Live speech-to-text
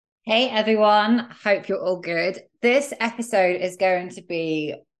Hey everyone, hope you're all good. This episode is going to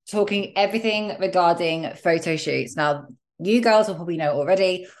be talking everything regarding photo shoots. Now, you girls will probably know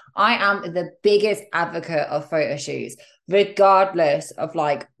already, I am the biggest advocate of photo shoots, regardless of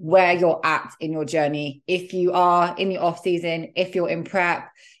like where you're at in your journey. If you are in the off season, if you're in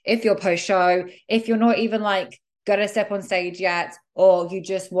prep, if you're post show, if you're not even like gonna step on stage yet, or you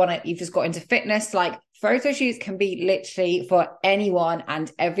just want it, you've just got into fitness, like photo shoots can be literally for anyone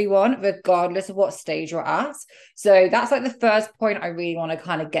and everyone, regardless of what stage you're at. So that's like the first point I really want to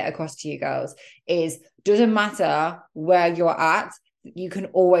kind of get across to you girls is doesn't matter where you're at, you can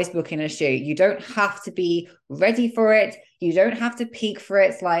always book in a shoot. You don't have to be ready for it. You don't have to peak for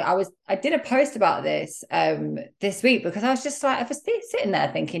it. It's like I did a post about this week because I was just like I was sitting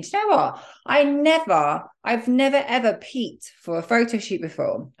there thinking, do you know what? I've never ever peaked for a photo shoot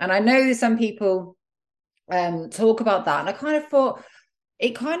before. And I know some people talk about that. And I kind of thought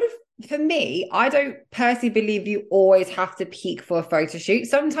it kind of for me, I don't personally believe you always have to peak for a photo shoot.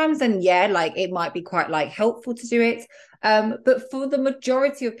 Sometimes then yeah, like it might be quite like helpful to do it. But for the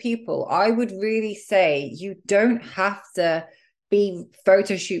majority of people, I would really say you don't have to be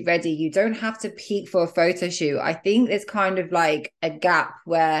photo shoot ready. You don't have to peak for a photo shoot. I think there's kind of like a gap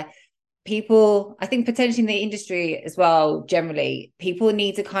where people, I think potentially in the industry as well, generally, people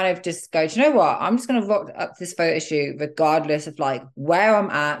need to kind of just go, do you know what? I'm just going to rock up this photo shoot regardless of like where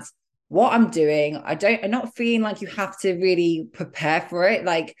I'm at, what I'm doing. I'm not feeling like you have to really prepare for it.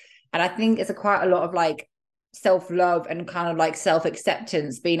 Like, and I think it's quite a lot of like self-love and kind of like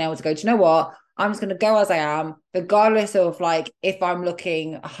self-acceptance, being able to go, do you know what? I'm just going to go as I am, regardless of like if I'm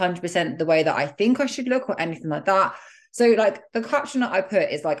looking 100% the way that I think I should look or anything like that. So, like, the caption that I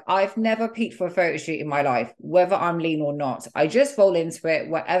put is like, I've never peaked for a photo shoot in my life, whether I'm lean or not. I just roll into it,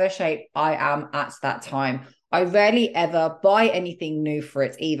 whatever shape I am at that time. I rarely ever buy anything new for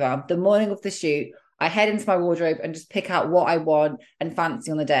it either. The morning of the shoot, I head into my wardrobe and just pick out what I want and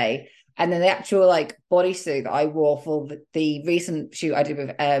fancy on the day. And then the actual like bodysuit that I wore for the recent shoot I did with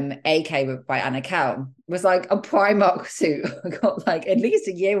AK by Anna Cal was like a Primark suit I got like at least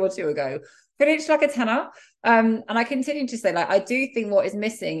a year or two ago. Finished like a tenner. And I continue to say, like, I do think what is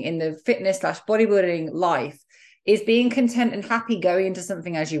missing in the fitness slash bodybuilding life is being content and happy going into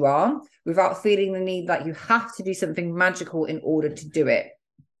something as you are without feeling the need that you have to do something magical in order to do it.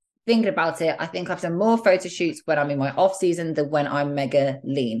 Thinking about it, I think I've done more photo shoots when I'm in my off season than when I'm mega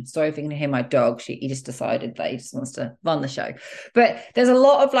lean. Sorry if you can hear my dog. He just decided that he just wants to run the show. But there's a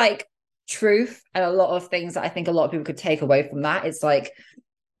lot of like truth and a lot of things that I think a lot of people could take away from that. It's like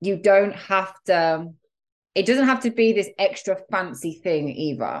you don't have to, it doesn't have to be this extra fancy thing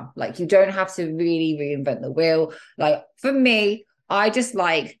either. Like you don't have to really reinvent the wheel. Like for me, I just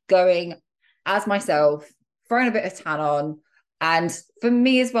like going as myself, throwing a bit of tan on. And for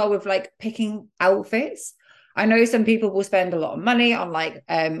me as well, with like picking outfits, I know some people will spend a lot of money on like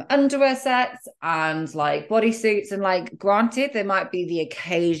underwear sets and like bodysuits. And like, granted, there might be the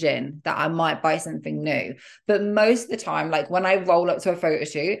occasion that I might buy something new. But most of the time, like when I roll up to a photo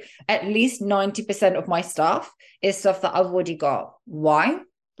shoot, at least 90% of my stuff is stuff that I've already got. Why?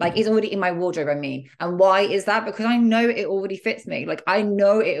 Like it's already in my wardrobe, I mean. And why is that? Because I know it already fits me. Like I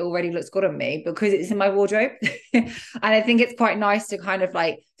know it already looks good on me because it's in my wardrobe. And I think it's quite nice to kind of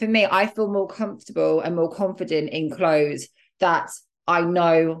like, for me, I feel more comfortable and more confident in clothes that I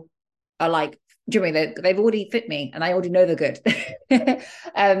know are like, do you mean they've already fit me and I already know they're good.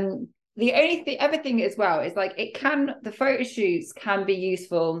 The other thing as well is like the photo shoots can be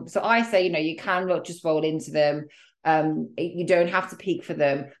useful. So I say, you can not just roll into them. You don't have to peak for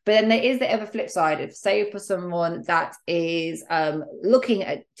them, but then there is the other flip side of, say, for someone that is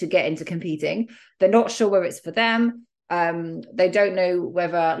looking to get into competing, they're not sure whether it's for them. They don't know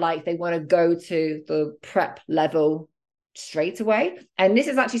whether like they want to go to the prep level straight away. And this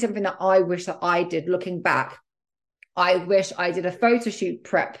is actually something that I wish that I did. Looking back, I wish I did a photo shoot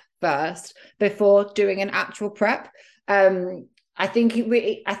prep first before doing an actual prep. I think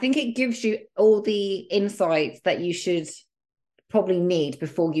it gives you all the insights that you should probably need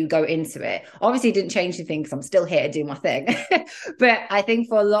before you go into it. Obviously, it didn't change anything because I'm still here to do my thing. But I think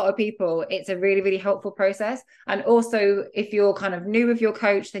for a lot of people, it's a really, really helpful process. And also, if you're kind of new with your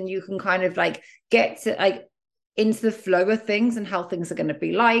coach, then you can kind of like get to like into the flow of things and how things are going to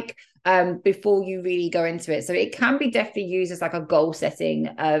be like before you really go into it. So it can be definitely used as like a goal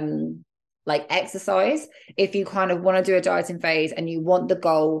setting like exercise if you kind of want to do a dieting phase and you want the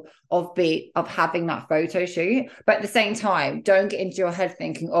goal of having that photo shoot. But at the same time, don't get into your head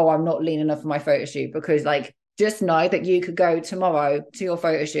thinking, oh, I'm not lean enough for my photo shoot, because like just know that you could go tomorrow to your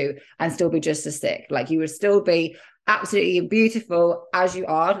photo shoot and still be just as sick. Like you would still be absolutely beautiful as you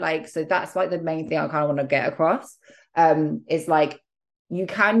are. Like, so that's like the main thing I kind of want to get across. Is like, you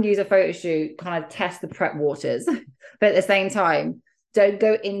can use a photo shoot, kind of test the prep waters, but at the same time, don't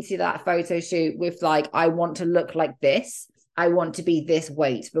go into that photo shoot with like, I want to look like this. I want to be this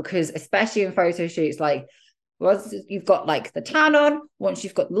weight, because especially in photo shoots, like once you've got like the tan on, once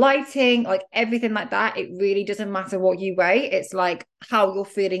you've got lighting, like everything like that, it really doesn't matter what you weigh. It's like how you're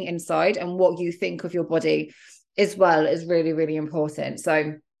feeling inside and what you think of your body as well is really, really important.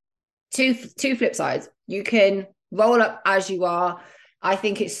 So two flip sides. You can roll up as you are. I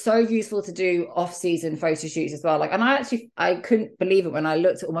think it's so useful to do off-season photo shoots as well. Like, and I couldn't believe it when I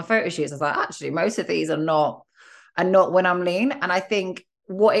looked at all my photo shoots. I was like, actually, most of these are not when I'm lean. And I think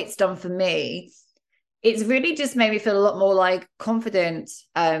what it's done for me, it's really just made me feel a lot more like confident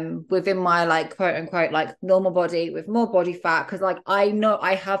within my like quote unquote like normal body with more body fat, because like I know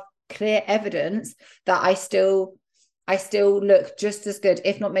I have clear evidence that I still look just as good,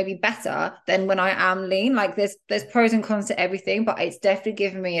 if not maybe better, than when I am lean. Like there's pros and cons to everything, but it's definitely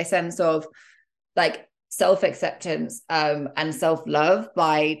given me a sense of like self-acceptance and self-love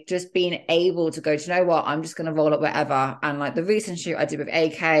by just being able to go, do you know what, I'm just going to roll up wherever. And like the recent shoot I did with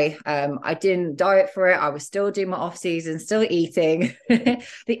AK, I didn't diet for it. I was still doing my off season, still eating.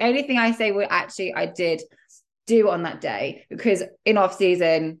 The only thing I say, well, actually I did do on that day, because in off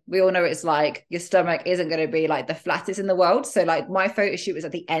season we all know it's like your stomach isn't going to be like the flattest in the world. So like my photo shoot was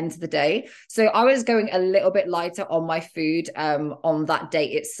at the end of the day, so I was going a little bit lighter on my food on that day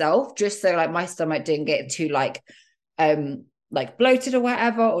itself, just so like my stomach didn't get too like bloated or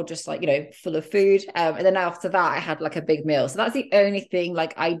whatever, or just like, you know, full of food. And then after that I had like a big meal. So that's the only thing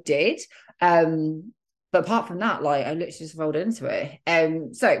like I did, but apart from that, like I literally just rolled into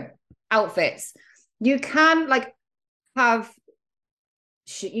it. So outfits, you can like have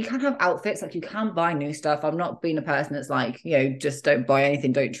outfits, like you can buy new stuff. I'm not being a person that's like, you know, just don't buy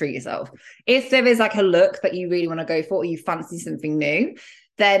anything, don't treat yourself. If there is like a look that you really want to go for, or you fancy something new,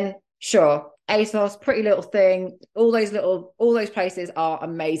 then sure, ASOS, Pretty Little Thing, all those places are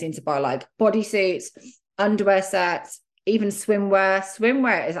amazing to buy like bodysuits, underwear sets, even swimwear.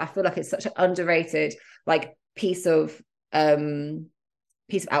 Swimwear is, I feel like it's such an underrated like piece of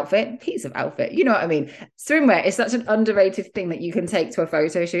outfit, you know what I mean? Swimwear is such an underrated thing that you can take to a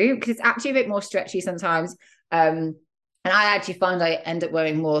photo shoot, because it's actually a bit more stretchy sometimes. And I actually find I end up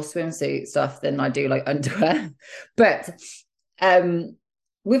wearing more swimsuit stuff than I do like underwear. But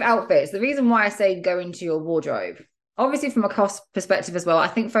with outfits, the reason why I say go into your wardrobe, obviously from a cost perspective as well, I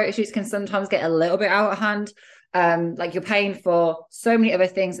think photo shoots can sometimes get a little bit out of hand. Like you're paying for so many other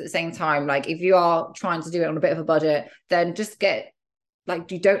things at the same time. Like if you are trying to do it on a bit of a budget, then just get,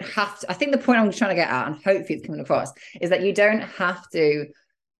 like, you don't have to. I think the point I'm trying to get at, and hopefully it's coming across, is that you don't have to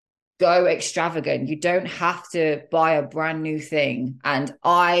go extravagant. You don't have to buy a brand new thing. And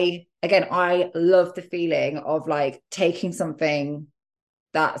I love the feeling of like taking something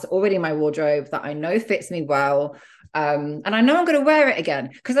that's already in my wardrobe that I know fits me well. And I know I'm going to wear it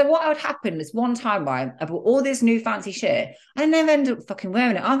again. Because what would happen is one time, right, I bought all this new fancy shit. I never ended up fucking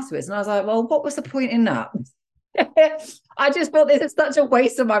wearing it afterwards. And I was like, well, what was the point in that? I just thought this is such a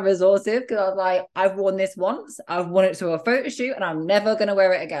waste of my resources, because I was like, I've worn this once, I've worn it to a photo shoot, and I'm never going to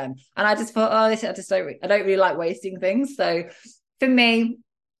wear it again. And I just thought, I don't really like wasting things. So for me,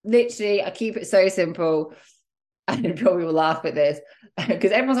 literally, I keep it so simple. And probably will laugh at this,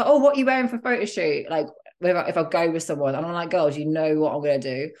 because everyone's like, oh, what are you wearing for photo shoot? Like if I go with someone, and I'm like, girls, you know what I'm going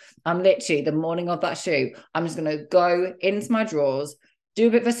to do? I'm literally, the morning of that shoot, I'm just going to go into my drawers, do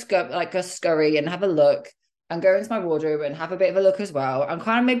a bit of a scurry and have a look, and go into my wardrobe and have a bit of a look as well, and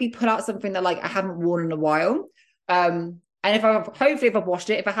kind of maybe put out something that like I haven't worn in a while. And if I've washed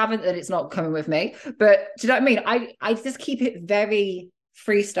it, if I haven't, then it's not coming with me. But do you know what I mean? I just keep it very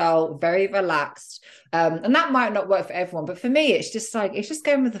freestyle, very relaxed. And that might not work for everyone, but for me, it's just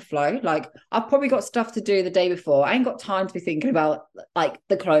going with the flow. Like I've probably got stuff to do the day before. I ain't got time to be thinking about like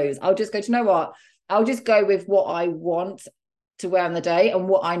the clothes. I'll just go, do you know what? I'll just go with what I want to wear on the day and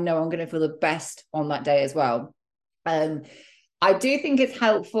what I know I'm going to feel the best on that day as well. I do think it's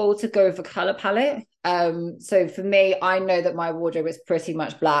helpful to go with a color palette. So for me, I know that my wardrobe is pretty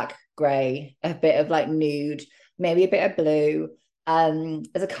much black, gray, a bit of like nude, maybe a bit of blue.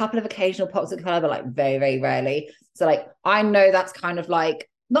 There's a couple of occasional pops of color, but like very, very rarely. So like I know that's kind of like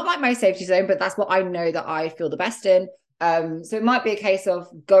not like my safety zone, but that's what I know that I feel the best in. So it might be a case of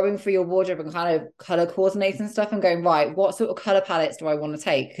going through your wardrobe and kind of color coordinating stuff and going, right, what sort of color palettes do I want to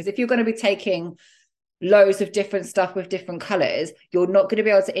take? Because if you're going to be taking loads of different stuff with different colors, you're not going to be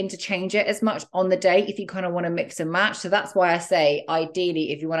able to interchange it as much on the day if you kind of want to mix and match. So that's why I say,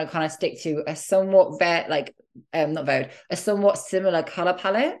 ideally, if you want to kind of stick to a somewhat a somewhat similar color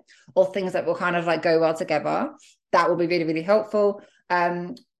palette, or things that will kind of like go well together, that will be really, really helpful.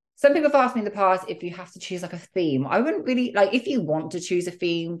 Some people have asked me in the past if you have to choose like a theme. I wouldn't really like, if you want to choose a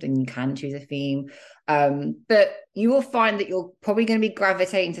theme, then you can choose a theme. But you will find that you're probably going to be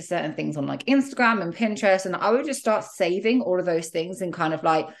gravitating to certain things on like Instagram and Pinterest. And I would just start saving all of those things in kind of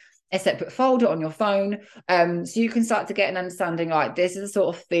like a separate folder on your phone. So you can start to get an understanding, like, this is the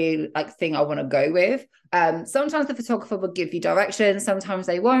sort of thing I want to go with. Sometimes the photographer will give you directions, sometimes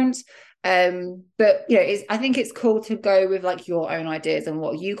they won't. But you know, I think it's cool to go with like your own ideas and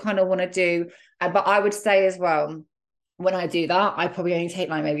what you kind of want to do. But I would say as well, when I do that, I probably only take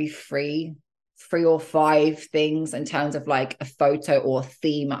like maybe three or five things in terms of like a photo or a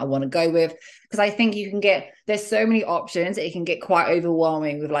theme I want to go with, because I think there's so many options, it can get quite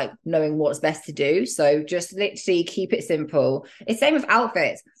overwhelming with like knowing what's best to do. So just literally keep it simple. It's same with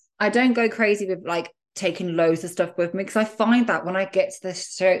outfits. I don't go crazy with like taking loads of stuff with me, because I find that when I get to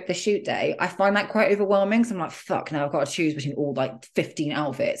the shoot day, I find that quite overwhelming. So I'm like, fuck, now I've got to choose between all like 15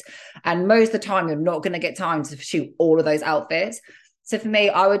 outfits, and most of the time you're not going to get time to shoot all of those outfits. So for me,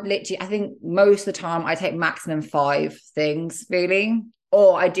 I think most of the time I take maximum 5 things really,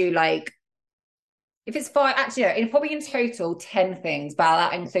 or I do like, if it's 5, actually, yeah, probably in total 10 things, but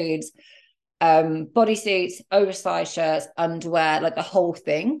that includes bodysuits, oversized shirts, underwear, like the whole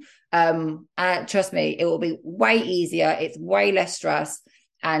thing. And trust me, it will be way easier. It's way less stress.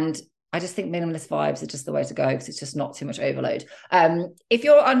 And I just think minimalist vibes are just the way to go, because it's just not too much overload. If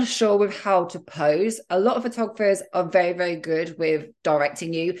you're unsure with how to pose, a lot of photographers are very, very good with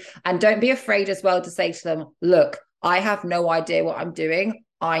directing you. And don't be afraid as well to say to them, look, I have no idea what I'm doing.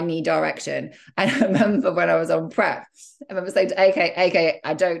 I need direction. And I remember when I was on prep, I remember saying to AK,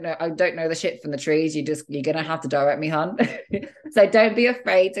 I don't know the shit from the trees. You're gonna have to direct me, hun. So don't be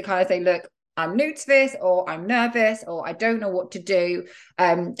afraid to kind of say, look, I'm new to this, or I'm nervous, or I don't know what to do.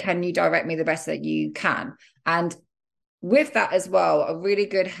 Can you direct me the best that you can? And with that as well, a really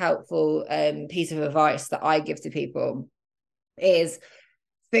good, helpful piece of advice that I give to people is,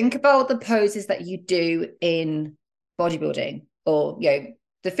 think about the poses that you do in bodybuilding, or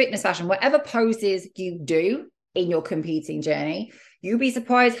the fitness fashion, whatever poses you do in your competing journey. You'll be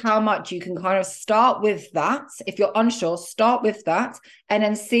surprised how much you can kind of start with that. If you're unsure, start with that, and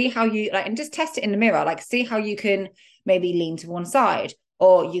then see how you and just test it in the mirror. Like, see how you can maybe lean to one side,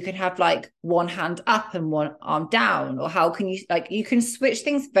 or you can have like one hand up and one arm down, or how can you can switch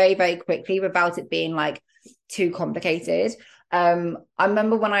things very, very quickly without it being like too complicated. I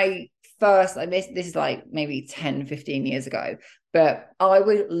remember when I first, this is like maybe 10-15 years ago, but I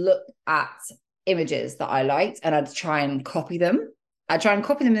would look at images that I liked and I'd try and copy them. I'd try and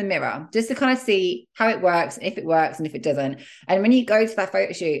copy them in the mirror just to kind of see how it works, if it works and if it doesn't. And when you go to that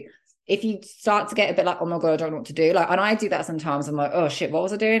photo shoot, if you start to get a bit like, oh my God, I don't know what to do. And I do that sometimes. I'm like, oh shit, what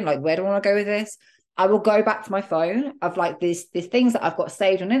was I doing? Like, where do I want to go with this? I will go back to my phone of like these things that I've got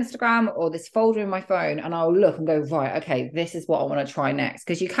saved on Instagram, or this folder in my phone, and I'll look and go, right, okay, this is what I want to try next.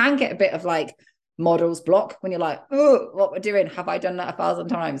 Because you can get a bit of like model's block when you're like, oh, what we're doing, have I done that 1,000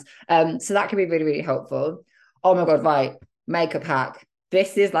 times? So that can be really, really helpful. Oh my God, right, makeup hack.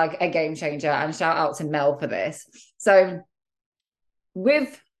 This is like a game changer, and shout out to Mel for this. So what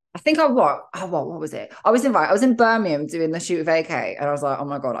was it? I was in Birmingham doing the shoot with AK, and I was like, oh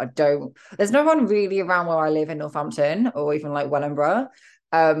my God, there's no one really around where I live in Northampton, or even like Wellingborough,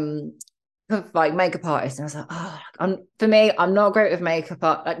 like makeup artists. And I was like, for me, I'm not great with makeup,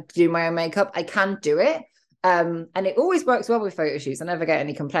 like do my own makeup. I can do it. And it always works well with photo shoots. I never get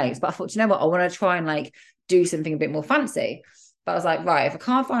any complaints, but I thought, you know what? I want to try and like do something a bit more fancy. But I was like, right, if I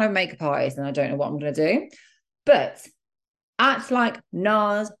can't find a makeup artist, then I don't know what I'm going to do. But at like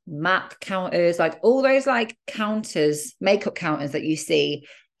NARS, MAC counters, like all those like counters, makeup counters that you see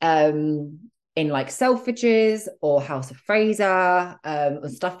in like Selfridges or House of Fraser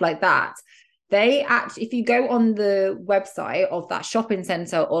and stuff like that, they actually, if you go on the website of that shopping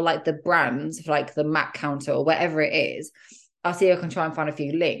center, or like the brands, like the MAC counter or whatever it is, I'll see if I can try and find a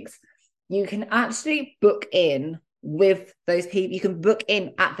few links. You can actually book in with those people. You can book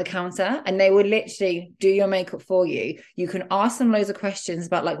in at the counter, and they will literally do your makeup for you. You can ask them loads of questions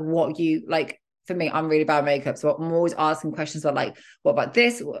about like what you like. For me, I'm really bad at makeup, so I'm always asking questions about like, what about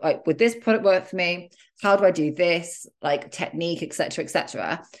this? Like, would this product work for me? How do I do this? Like technique, etc.,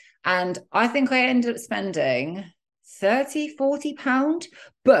 etc. And I think I ended up spending 30-40 pounds.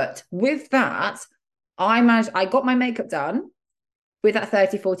 But with that, I got my makeup done. with that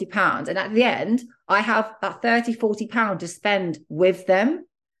 30-40 pounds. And at the end, I have that 30-40 pound to spend with them.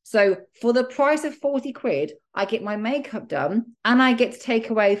 So for the price of 40 quid, I get my makeup done and I get to take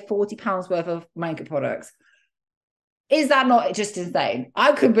away 40 pounds worth of makeup products. Is that not just insane?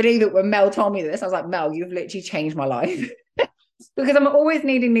 I couldn't believe it when Mel told me this. I was like, Mel, you've literally changed my life. Because I'm always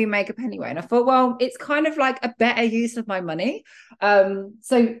needing new makeup anyway. And I thought, well, it's kind of like a better use of my money.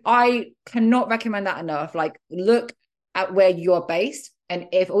 So I cannot recommend that enough. Like, look at where you're based, and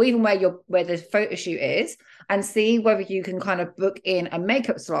if, or even where the photo shoot is, and see whether you can kind of book in a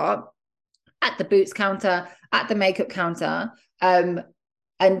makeup slot at the Boots counter, at the makeup counter. And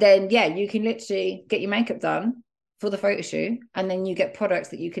then, yeah, you can literally get your makeup done for the photo shoot, and then you get products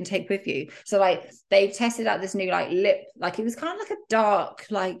that you can take with you. So like they tested out this new like lip, like it was kind of like a dark,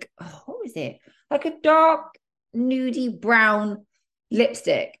 like, oh, what was it? Like a dark nudie brown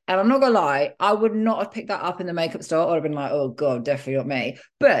lipstick. And I'm not gonna lie, I would not have picked that up in the makeup store. I would have been like, oh God, definitely not me.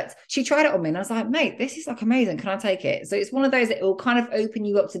 But she tried it on me and I was like, mate, this is like amazing. Can I take it? So it's one of those that will kind of open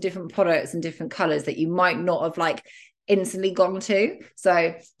you up to different products and different colors that you might not have like instantly gone to.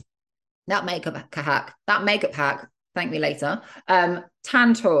 So that makeup hack, thank me later.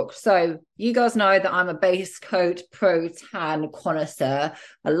 Tan talk. So you guys know that I'm a base coat pro tan connoisseur.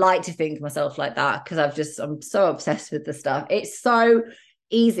 I like to think of myself like that because I'm so obsessed with the stuff. It's so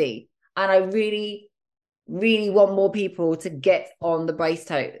easy. And I really, really want more people to get on the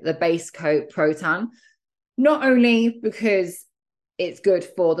base coat pro tan. Not only because it's good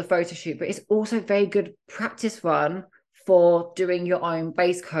for the photo shoot, but it's also a very good practice run for doing your own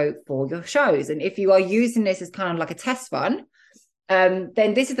base coat for your shows. And if you are using this as kind of like a test run,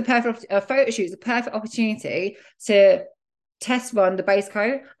 then this is the perfect photo shoot, is the perfect opportunity to test run the base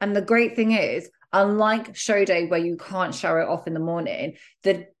coat. And the great thing is, unlike show day where you can't show it off in the morning,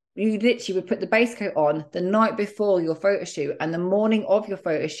 you literally would put the base coat on the night before your photo shoot, and the morning of your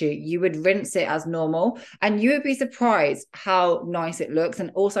photo shoot, you would rinse it as normal. And you would be surprised how nice it looks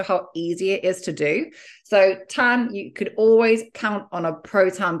and also how easy it is to do. So tan, you could always count on a pro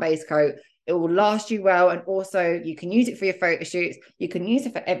tan base coat. It will last you well. And also you can use it for your photo shoots. You can use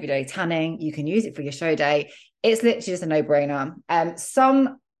it for everyday tanning. You can use it for your show day. It's literally just a no-brainer.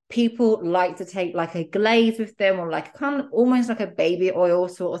 Some people like to take like a glaze with them, or like kind of almost like a baby oil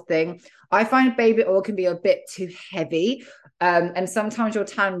sort of thing. I find baby oil can be a bit too heavy, and sometimes your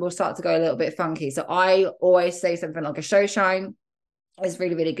tan will start to go a little bit funky. So I always say something like a show shine is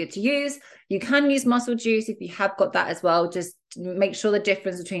really, really good to use. You can use muscle juice if you have got that as well. Just make sure the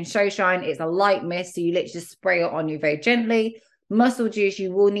difference between show shine is a light mist, so you literally just spray it on you very gently. Muscle juice,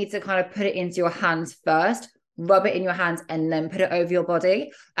 you will need to kind of put it into your hands first, rub it in your hands, and then put it over your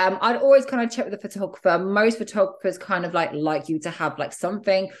body. I'd always kind of check with the photographer. Most photographers kind of like you to have like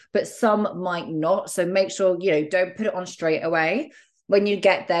something, but some might not. So make sure, don't put it on straight away. When you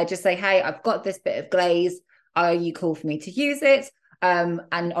get there, just say, hey, I've got this bit of glaze. Are you cool for me to use it? And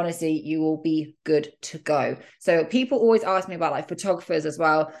honestly, you will be good to go. So people always ask me about like photographers as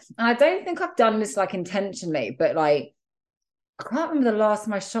well. And I don't think I've done this like intentionally, but like, I can't remember the last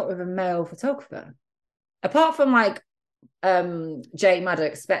time I shot with a male photographer. Apart from like Jay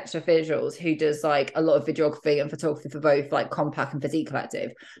Maddox, Spectra Visuals, who does like a lot of videography and photography for both like Compact and Physique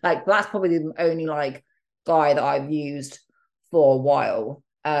Collective. Like that's probably the only like guy that I've used for a while.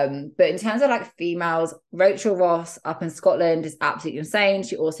 But in terms of like females, Rachel Ross up in Scotland is absolutely insane.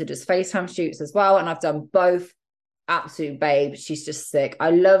 She also does FaceTime shoots as well, and I've done both. Absolute babe. She's just sick.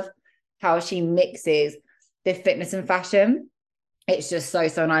 I love how she mixes the fitness and fashion. It's just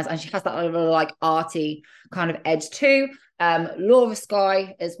so nice, and she has that little like arty kind of edge too. Laura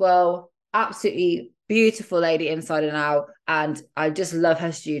Sky as well, absolutely beautiful lady inside and out, and I just love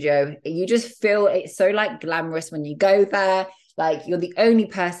her studio. You just feel it's so like glamorous when you go there. Like you're the only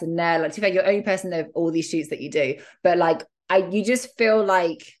person there. Like to be fair, you're the only person there of all these shoots that you do. But like you just feel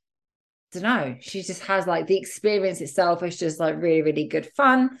like, I don't know. She just has like the experience itself is just like really, really good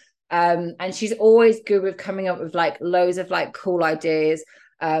fun. And she's always good with coming up with like loads of like cool ideas.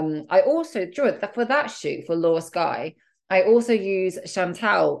 I also drew for that shoot for Laura Sky. I also use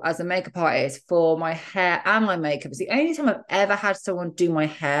Chantal as a makeup artist for my hair and my makeup. It's the only time I've ever had someone do my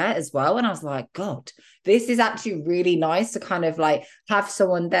hair as well. And I was like, God, this is actually really nice to kind of like have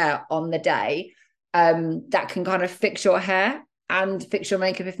someone there on the day that can kind of fix your hair and fix your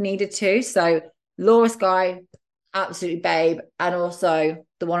makeup if needed to. So Laura Sky, absolutely babe. And also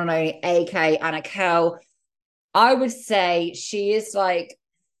the one and only AK Anna Kell. I would say she's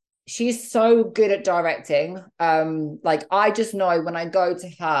so good at directing. Like I just know when I go to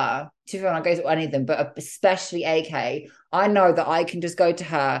her, when I go to any of them, but especially AK, I know that I can just go to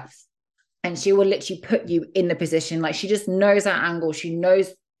her and she will literally put you in the position. Like she just knows that angle. She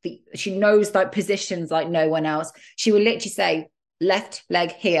knows like positions like no one else. She will literally say, left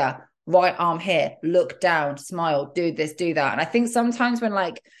leg here, right arm here, look down, smile, do this, do that. And I think sometimes when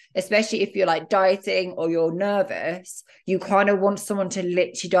like, especially if you're like dieting or you're nervous, you kind of want someone to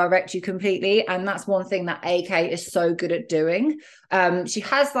literally direct you completely. And that's one thing that AK is so good at doing. She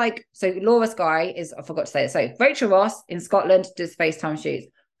has like, so Laura Skye is, I forgot to say it. So Rachel Ross in Scotland does FaceTime shoots.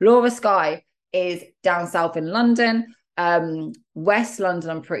 Laura Skye is down south in London, West London,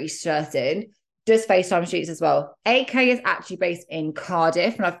 I'm pretty certain, does FaceTime shoots as well. AK is actually based in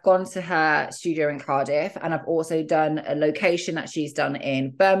Cardiff, and I've gone to her studio in Cardiff, and I've also done a location that she's done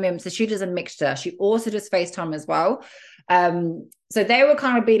in Birmingham. So she does a mixture. She also does FaceTime as well. So they will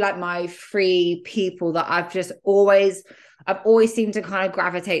kind of be like my three people that I've always seemed to kind of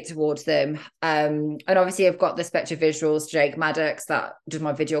gravitate towards them. And obviously I've got the Spectre Visuals, Jake Maddox, that does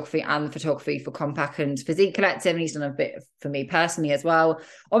my videography and the photography for Compact and Physique Collective. And he's done a bit for me personally as well.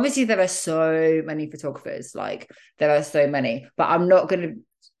 Obviously there are so many photographers, like there are so many, but I'm not going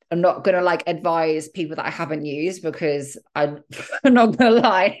to like advise people that I haven't used, because I'm not going to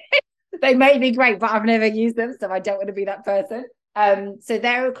lie. They may be great, but I've never used them. So I don't want to be that person. So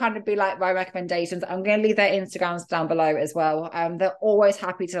there will kind of be like my recommendations. I'm going to leave their Instagrams down below as well. They're always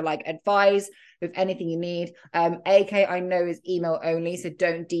happy to like advise with anything you need. AK I know is email only, so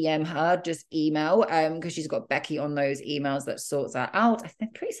don't DM her, just email. Because she's got Becky on those emails that sorts that out. I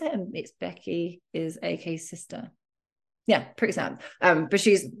think pretty certain it's Becky is AK's sister. Yeah, pretty certain. But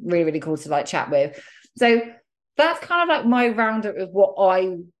she's really, really cool to like chat with. So that's kind of like my roundup of what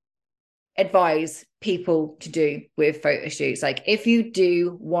I advise people to do with photo shoots. Like if you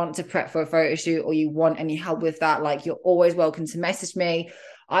do want to prep for a photo shoot or you want any help with that, like you're always welcome to message me.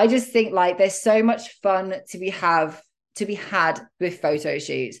 I just think like there's so much fun to be had with photo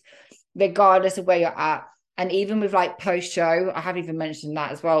shoots, regardless of where you're at. And even with like post show, I haven't even mentioned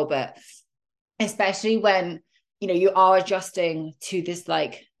that as well, but especially when you are adjusting to this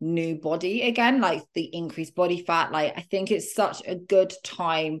like new body again, like the increased body fat, like I think it's such a good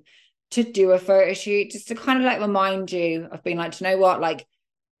time to do a photo shoot, just to kind of like remind you of being like, you know what, like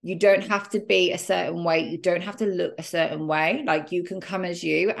you don't have to be a certain way, you don't have to look a certain way, like you can come as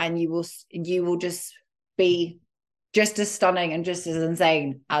you, and you will just be just as stunning and just as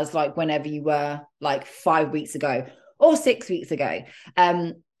insane as like whenever you were like 5 weeks ago or 6 weeks ago.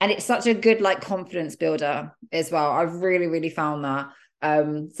 And it's such a good like confidence builder as well. I've really, really found that.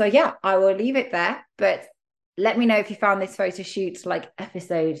 So yeah, I will leave it there, but let me know if you found this photo shoot like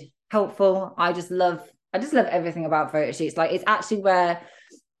episode helpful. I just love everything about photo shoots. Like it's actually where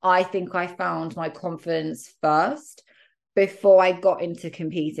I think I found my confidence first before I got into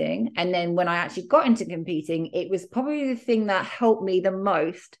competing. And then when I actually got into competing, it was probably the thing that helped me the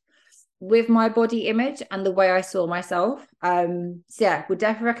most with my body image and the way I saw myself. So yeah, would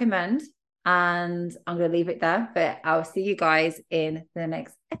definitely recommend. And I'm going to leave it there, but I'll see you guys in the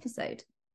next episode.